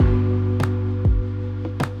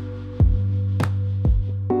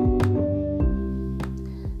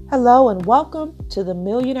Hello and welcome to the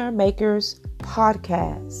Millionaire Makers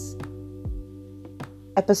Podcast,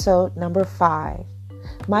 episode number 5.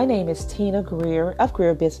 My name is Tina Greer of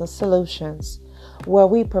Greer Business Solutions, where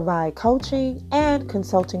we provide coaching and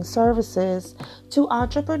consulting services to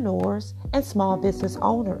entrepreneurs and small business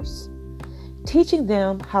owners, teaching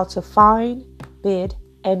them how to find, bid,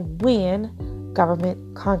 and win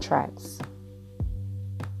government contracts.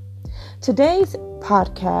 Today's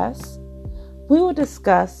podcast, we will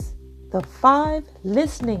discuss the 5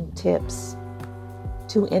 listening tips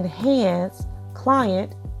to enhance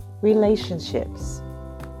client relationships.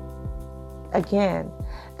 Again,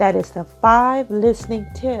 that is the 5 listening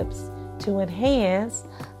tips to enhance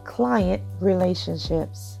client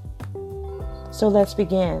relationships. So let's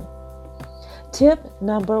begin. Tip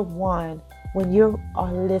number 1, when you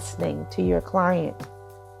are listening to your client,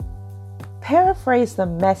 paraphrase the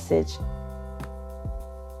message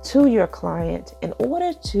to your client in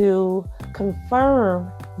order to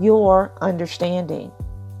confirm your understanding.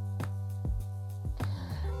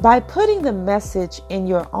 By putting the message in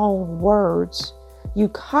your own words, you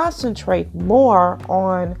concentrate more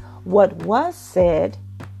on what was said,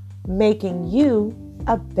 making you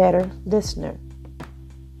a better listener.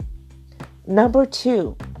 Number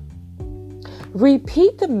 2,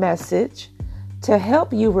 repeat the message to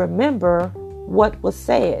help you remember what was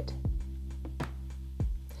said.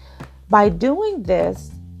 By doing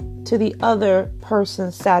this to the other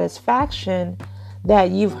person's satisfaction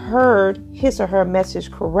that you've heard his or her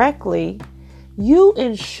message correctly, you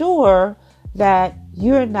ensure that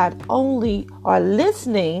you're not only are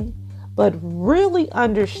listening, but really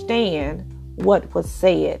understand what was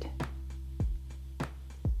said.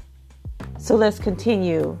 So let's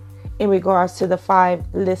continue in regards to the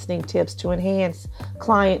 5 listening tips to enhance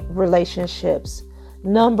client relationships.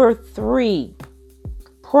 Number 3,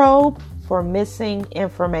 probe for missing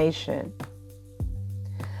information.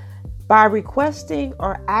 By requesting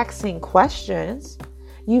or asking questions,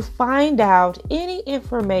 you find out any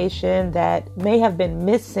information that may have been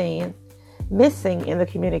missing in the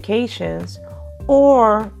communications,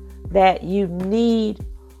 or that you need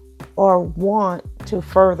or want to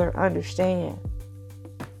further understand.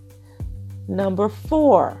 Number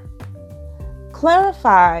 4,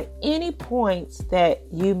 clarify any points that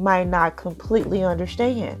you might not completely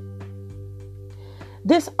understand.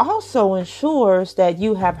 This also ensures that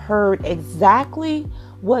you have heard exactly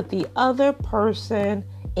what the other person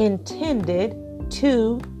intended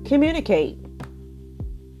to communicate.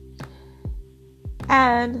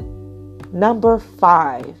 And number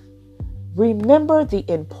 5, remember the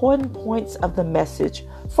important points of the message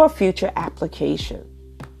for future application.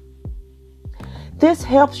 This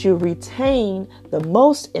helps you retain the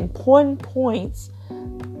most important points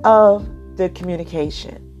of the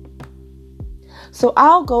communication. So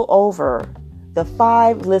I'll go over the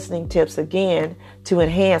 5 listening tips again to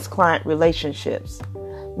enhance client relationships.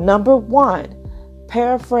 Number 1,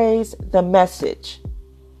 paraphrase the message.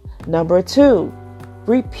 Number 2,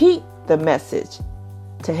 repeat the message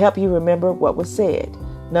to help you remember what was said.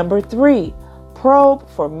 Number 3, probe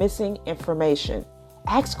for missing information.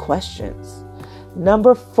 Ask questions.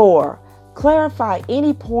 Number 4, clarify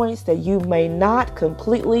any points that you may not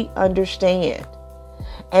completely understand.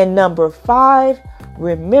 And number 5,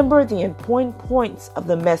 remember the important points of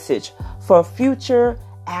the message for future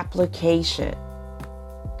application.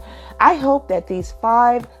 I hope that these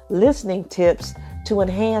 5 listening tips to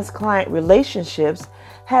enhance client relationships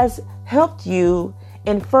has helped you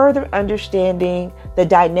in further understanding the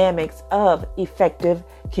dynamics of effective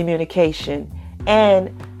communication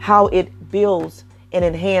and how it builds and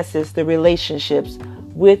enhances the relationships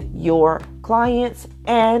with your clients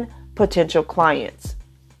and potential clients.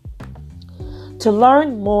 To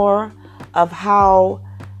learn more of how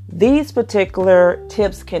these particular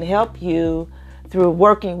tips can help you through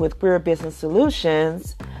working with Greer Business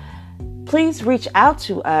Solutions, please reach out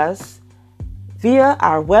to us via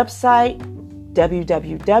our website,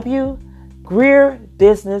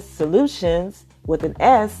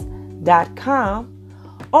 www.greerbusinesssolutions.com,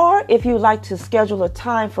 or if you'd like to schedule a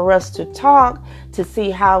time for us to talk to see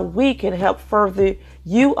how we can help further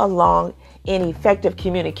you along in effective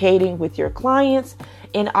communicating with your clients,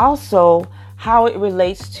 and also how it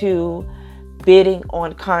relates to bidding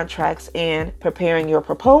on contracts and preparing your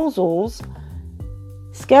proposals,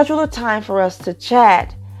 schedule a time for us to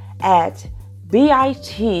chat at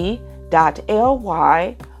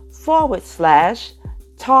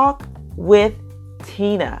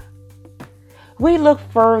bit.ly/talkwithtina. We look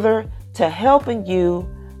further to helping you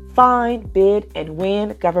find, bid, and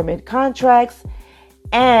win government contracts,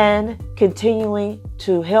 and continuing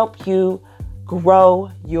to help you grow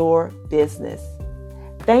your business.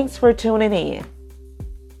 Thanks for tuning in.